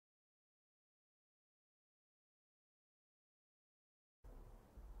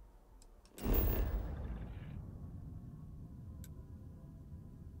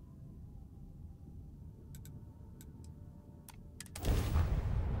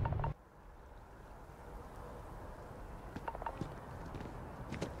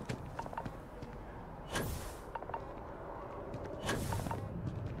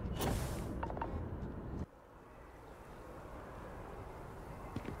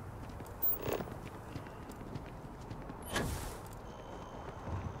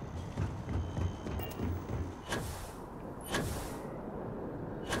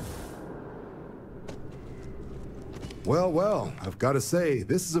Well, well, I've got to say,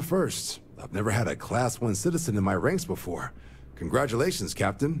 this is a first. I've never had a Class 1 citizen in my ranks before. Congratulations,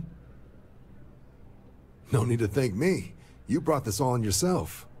 Captain. No need to thank me. You brought this all on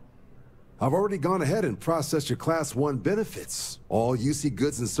yourself. I've already gone ahead and processed your Class 1 benefits. All UC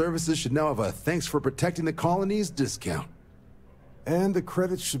goods and services should now have a thanks for protecting the colonies discount. And the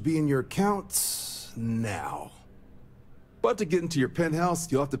credits should be in your account now. But to get into your penthouse,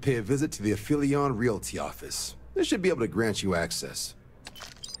 you'll have to pay a visit to the Aphelion Realty office. They should be able to grant you access.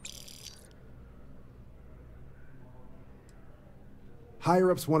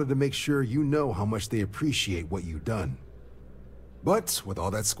 Higher-ups wanted to make sure you know how much they appreciate what you've done. But with all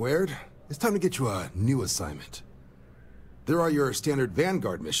that squared, it's time to get you a new assignment. There are your standard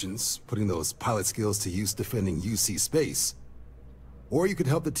Vanguard missions, putting those pilot skills to use defending UC space. Or you could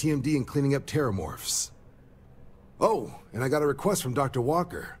help the TMD in cleaning up terramorphs. Oh, and I got a request from Dr.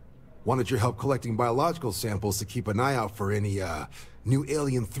 Walker. Wanted your help collecting biological samples to keep an eye out for any, new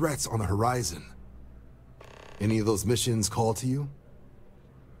alien threats on the horizon. Any of those missions call to you?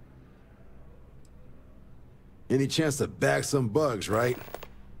 Any chance to bag some bugs, right?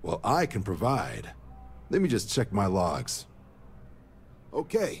 Well, I can provide. Let me just check my logs.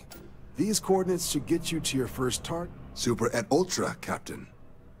 Okay, these coordinates should get you to your first target. Super et Ultra, Captain.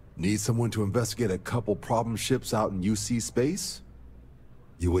 Need someone to investigate a couple problem ships out in UC space?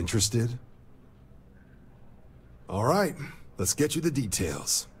 You interested? All right, let's get you the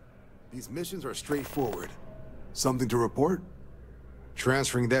details. These missions are straightforward. Something to report?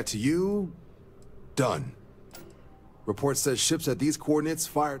 Transferring that to you? Done. Report says ships at these coordinates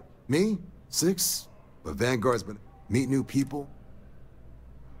fired. Me? 6? But Vanguard's been... Meet new people?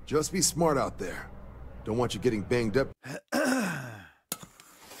 Just be smart out there. Don't want you getting banged up.